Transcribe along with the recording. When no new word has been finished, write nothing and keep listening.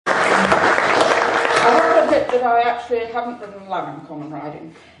admit that I actually haven't ridden Langham Common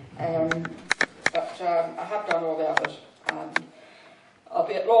riding, but I have done all the others. And I'll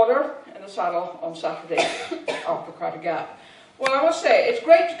be at Lauder in the saddle on Saturday after quite a gap. Well, I must say, it's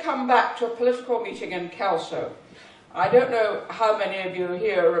great to come back to a political meeting in Kelso. I don't know how many of you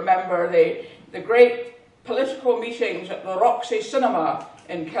here remember the great political meetings at the Roxy Cinema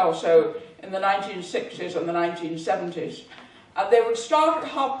in Kelso in the 1960s and the 1970s. And they would start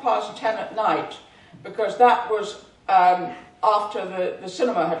at 10:30 at night, because that was after the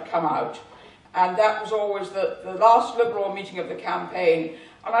cinema had come out. And that was always the last Liberal meeting of the campaign.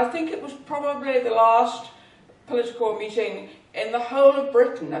 And I think it was probably the last political meeting in the whole of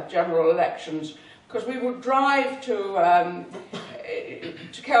Britain at general elections, because we would drive to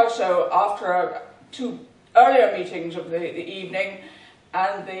Kelso after two earlier meetings of the evening,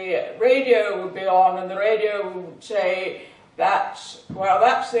 and the radio would be on, and the radio would say, that's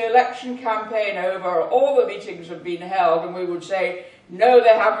the election campaign over, all the meetings have been held, and we would say, no,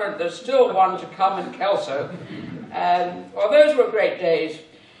 they haven't, there's still one to come in Kelso. Well, those were great days.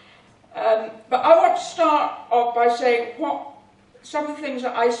 But I want to start off by saying some of the things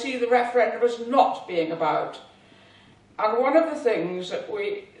that I see the referendum as not being about. And one of the things that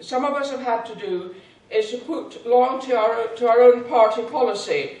some of us have had to do is to put loyalty to our own party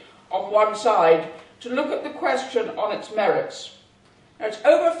policy on one side, to look at the question on its merits. Now, it's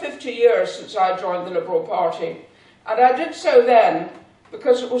over 50 years since I joined the Liberal Party, and I did so then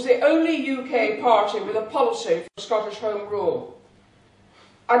because it was the only UK party with a policy for Scottish Home Rule.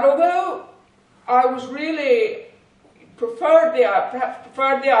 And although I was really perhaps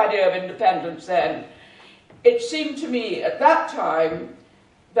preferred the idea of independence then, it seemed to me at that time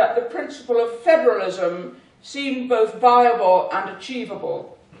that the principle of federalism seemed both viable and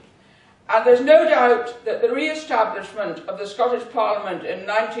achievable. And there's no doubt that the re-establishment of the Scottish Parliament in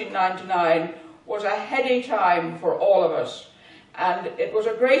 1999 was a heady time for all of us. And it was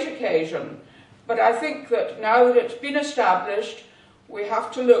a great occasion. But I think that now that it's been established, we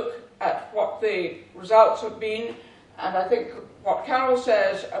have to look at what the results have been. And I think what Carol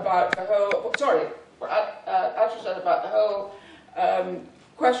says about the whole, Ashley said about the whole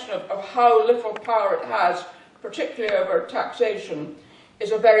question of how little power it has, particularly over taxation,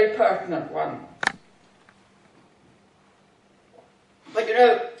 is a very pertinent one. But you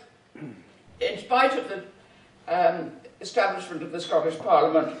know, in spite of the establishment of the Scottish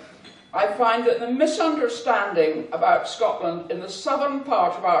Parliament, I find that the misunderstanding about Scotland in the southern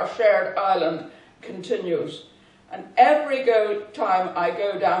part of our shared island continues. And every time I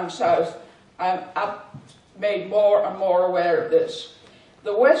go down south, I'm made more and more aware of this.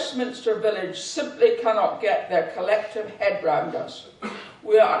 The Westminster village simply cannot get their collective head round us.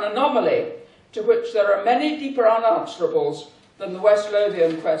 We are an anomaly to which there are many deeper unanswerables than the West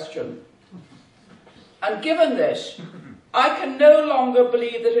Lothian question. And given this, I can no longer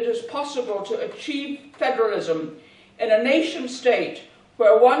believe that it is possible to achieve federalism in a nation-state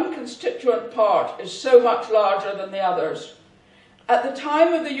where one constituent part is so much larger than the others. At the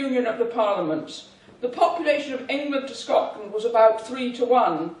time of the union of the parliaments, the population of England to Scotland was about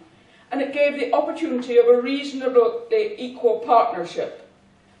 3-to-1, and it gave the opportunity of a reasonably equal partnership.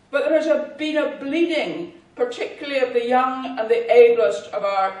 But there has been a bleeding, particularly of the young and the ablest of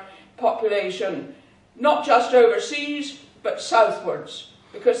our population, not just overseas, but southwards,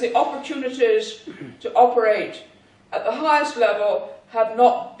 because the opportunities to operate at the highest level have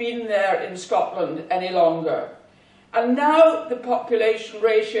not been there in Scotland any longer. And now the population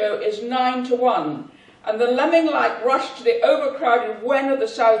ratio is 9-to-1, and the lemming-like rush to the overcrowded Wen of the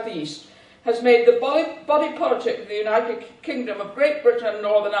southeast has made the body politic of the United Kingdom of Great Britain and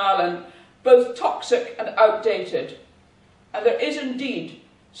Northern Ireland both toxic and outdated. And there is indeed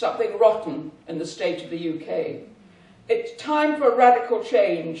something rotten in the state of the UK. It's time for radical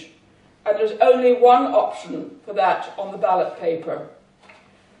change, and there's only one option for that on the ballot paper.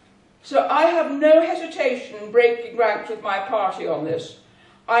 So I have no hesitation in breaking ranks with my party on this.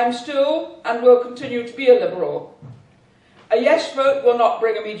 I am still and will continue to be a Liberal. A yes vote will not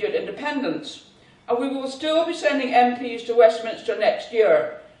bring immediate independence, and we will still be sending MPs to Westminster next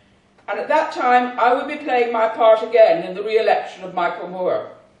year. And at that time, I will be playing my part again in the re-election of Michael Moore.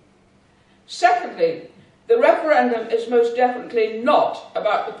 Secondly, the referendum is most definitely not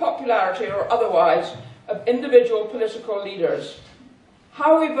about the popularity or otherwise of individual political leaders.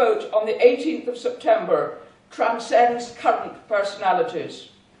 How we vote on the 18th of September transcends current personalities.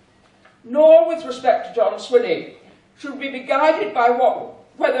 Nor, with respect to John Swinney, should we be guided by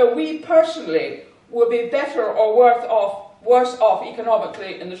whether we personally will be better or worse off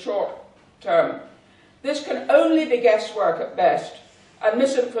economically in the short term. This can only be guesswork at best and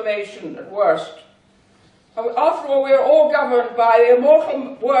misinformation at worst. After all, we are all governed by the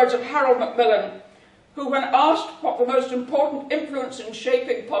immortal words of Harold Macmillan, who, when asked what the most important influence in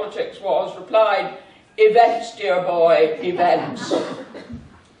shaping politics was, replied, "Events, dear boy, events."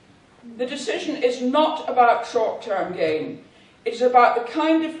 The decision is not about short-term gain. It is about the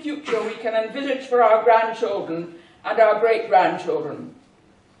kind of future we can envisage for our grandchildren and our great-grandchildren.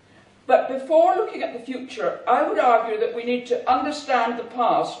 But before looking at the future, I would argue that we need to understand the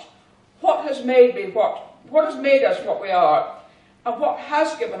past, what has made us what we are, and what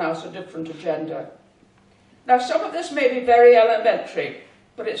has given us a different agenda. Now, some of this may be very elementary,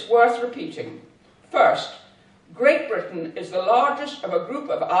 but it's worth repeating. First, Great Britain is the largest of a group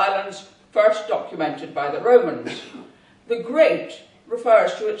of islands first documented by the Romans. The great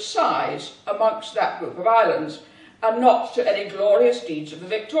refers to its size amongst that group of islands, and not to any glorious deeds of the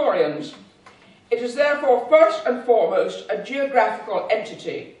Victorians. It is therefore first and foremost a geographical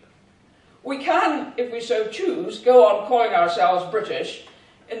entity. We can, if we so choose, go on calling ourselves British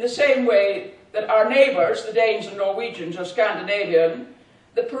in the same way that our neighbours, the Danes and Norwegians, are Scandinavian,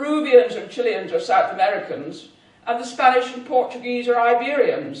 the Peruvians and Chileans are South Americans, and the Spanish and Portuguese are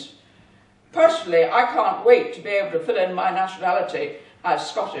Iberians. Personally, I can't wait to be able to fill in my nationality as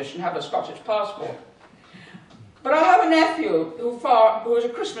Scottish and have a Scottish passport. But I have a nephew who is a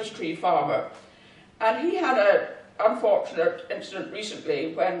Christmas tree farmer, and he had an unfortunate incident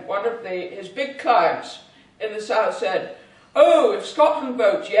recently when one of his big clients in the south said, "Oh, if Scotland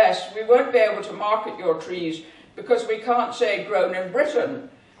votes yes, we won't be able to market your trees because we can't say grown in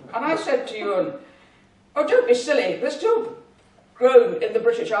Britain." And I said to Ewan, "Oh, don't be silly, they're still grown in the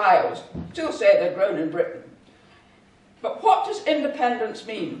British Isles, still say they're grown in Britain." But what does independence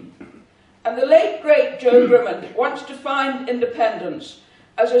mean? And the late, great Joe Grimmond once defined independence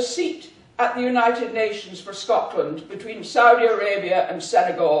as a seat at the United Nations for Scotland between Saudi Arabia and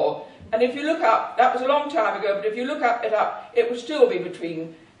Senegal. And if you look up, that was a long time ago, but if you look it up, it would still be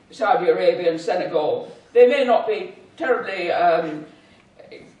between Saudi Arabia and Senegal. They may not be terribly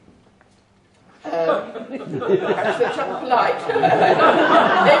polite.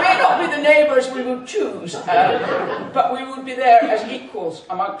 They may not be the neighbours we would choose, but we would be there as equals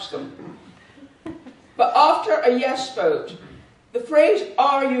amongst them. But after a yes vote, the phrase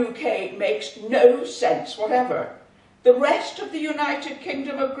RUK makes no sense whatever. The rest of the United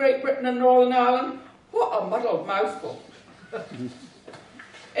Kingdom of Great Britain and Northern Ireland? What a muddled mouthful.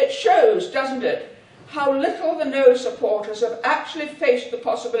 It shows, doesn't it, how little the no supporters have actually faced the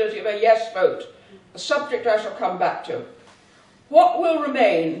possibility of a yes vote, a subject I shall come back to. What will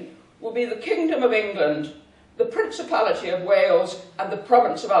remain will be the Kingdom of England, the Principality of Wales and the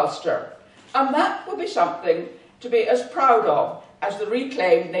Province of Ulster. And that will be something to be as proud of as the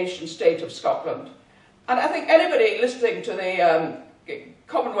reclaimed nation-state of Scotland. And I think anybody listening to the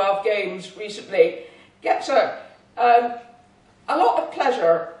Commonwealth Games recently gets a lot of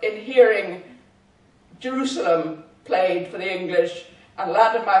pleasure in hearing Jerusalem played for the English and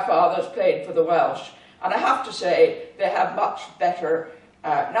Land of My Fathers played for the Welsh. And I have to say, they have much better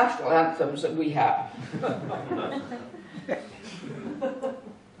national anthems than we have.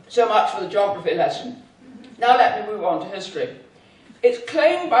 So much for the geography lesson. Now let me move on to history. It's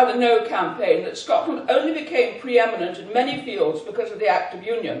claimed by the No campaign that Scotland only became preeminent in many fields because of the Act of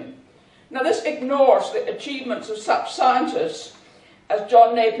Union. Now this ignores the achievements of such scientists as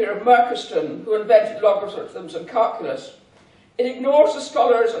John Napier of Merchiston, who invented logarithms and calculus. It ignores the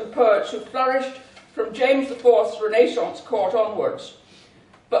scholars and poets who flourished from James IV's Renaissance court onwards.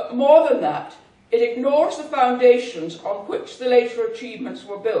 But more than that, it ignores the foundations on which the later achievements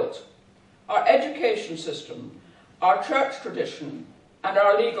were built: our education system, our church tradition, and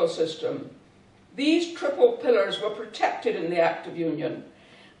our legal system. These triple pillars were protected in the Act of Union,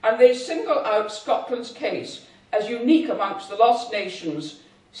 and they single out Scotland's case as unique amongst the lost nations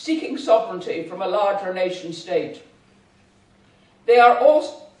seeking sovereignty from a larger nation-state. They are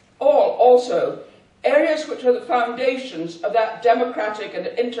all also areas which are the foundations of that democratic and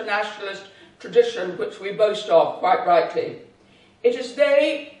internationalist tradition which we boast of, quite rightly. It is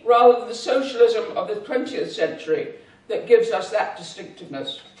they, rather than the socialism of the 20th century, that gives us that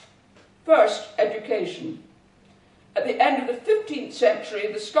distinctiveness. First, education. At the end of the 15th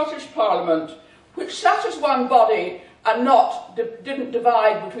century, the Scottish Parliament, which sat as one body and didn't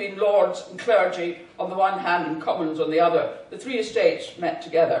divide between lords and clergy on the one hand and commons on the other, the three estates met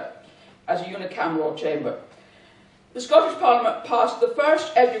together as a unicameral chamber. The Scottish Parliament passed the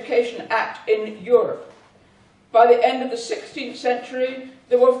first Education Act in Europe. By the end of the 16th century,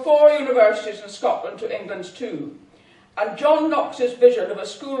 there were 4 universities in Scotland to England's 2, and John Knox's vision of a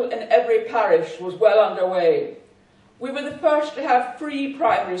school in every parish was well underway. We were the first to have free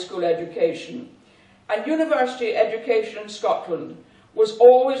primary school education, and university education in Scotland was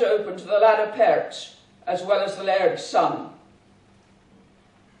always open to the lad of Perts as well as the laird's son.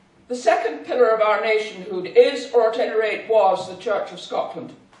 The second pillar of our nationhood is, or at any rate was, the Church of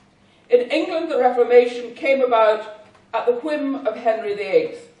Scotland. In England, the Reformation came about at the whim of Henry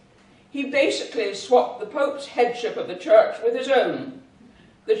VIII. He basically swapped the Pope's headship of the Church with his own.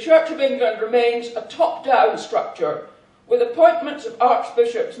 The Church of England remains a top-down structure, with appointments of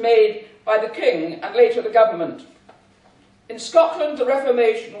archbishops made by the King and later the government. In Scotland, the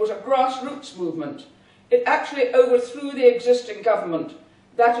Reformation was a grassroots movement. It actually overthrew the existing government,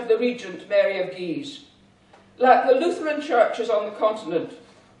 that of the Regent Mary of Guise. Like the Lutheran churches on the continent,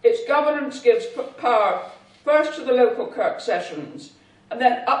 its governance gives power first to the local kirk sessions and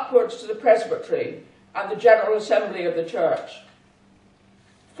then upwards to the presbytery and the General Assembly of the Church.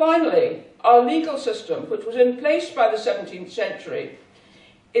 Finally, our legal system, which was in place by the 17th century,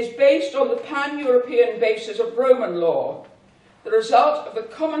 is based on the pan-European basis of Roman law, the result of the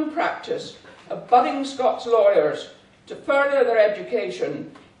common practice of budding Scots lawyers to further their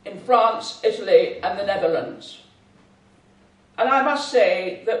education in France, Italy and the Netherlands. And I must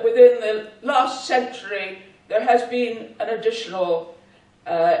say that within the last century there has been an additional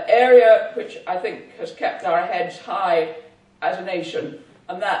area which I think has kept our heads high as a nation,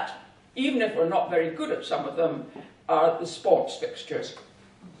 and that, even if we're not very good at some of them, are the sports fixtures.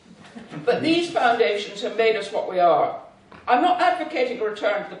 But these foundations have made us what we are. I'm not advocating a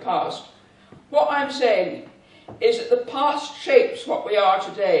return to the past. What I'm saying is that the past shapes what we are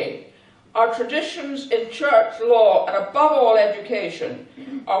today. Our traditions in church, law, and above all education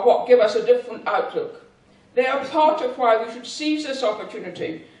are what give us a different outlook. They are part of why we should seize this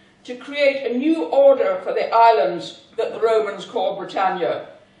opportunity to create a new order for the islands that the Romans call Britannia,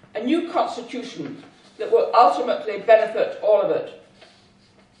 a new constitution that will ultimately benefit all of it.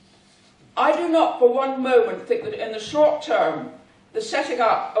 I do not for one moment think that in the short term the setting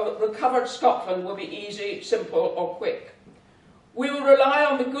up of recovered Scotland will be easy, simple or quick. We will rely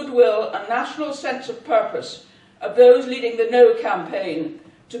on the goodwill and national sense of purpose of those leading the No campaign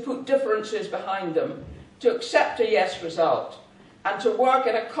to put differences behind them, to accept a yes result, and to work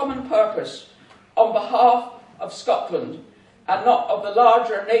in a common purpose on behalf of Scotland and not of the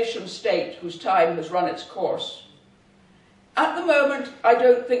larger nation-state whose time has run its course. At the moment, I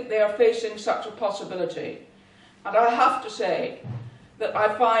don't think they are facing such a possibility, and I have to say that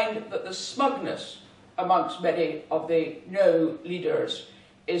I find that the smugness amongst many of the No leaders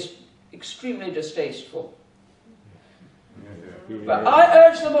is extremely distasteful. But I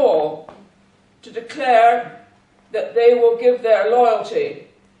urge them all to declare that they will give their loyalty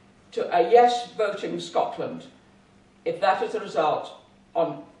to a yes voting Scotland, if that is the result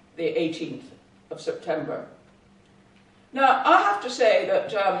on the 18th of September. Now, I have to say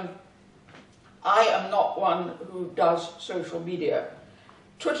that I am not one who does social media.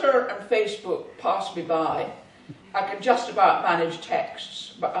 Twitter and Facebook pass me by. I can just about manage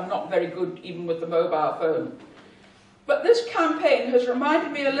texts, but I'm not very good even with the mobile phone. But this campaign has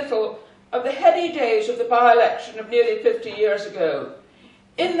reminded me a little of the heady days of the by-election of nearly 50 years ago.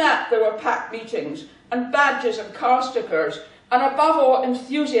 In that there were packed meetings and badges and car stickers and above all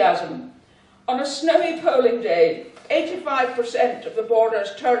enthusiasm. On a snowy polling day, 85% of the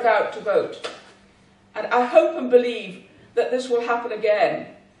Borders turned out to vote. And I hope and believe that this will happen again,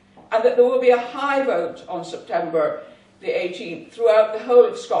 and that there will be a high vote on September the 18th throughout the whole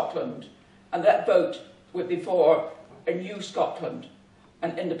of Scotland, and that vote will be for a new Scotland,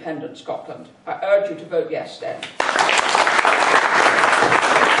 an independent Scotland. I urge you to vote yes then.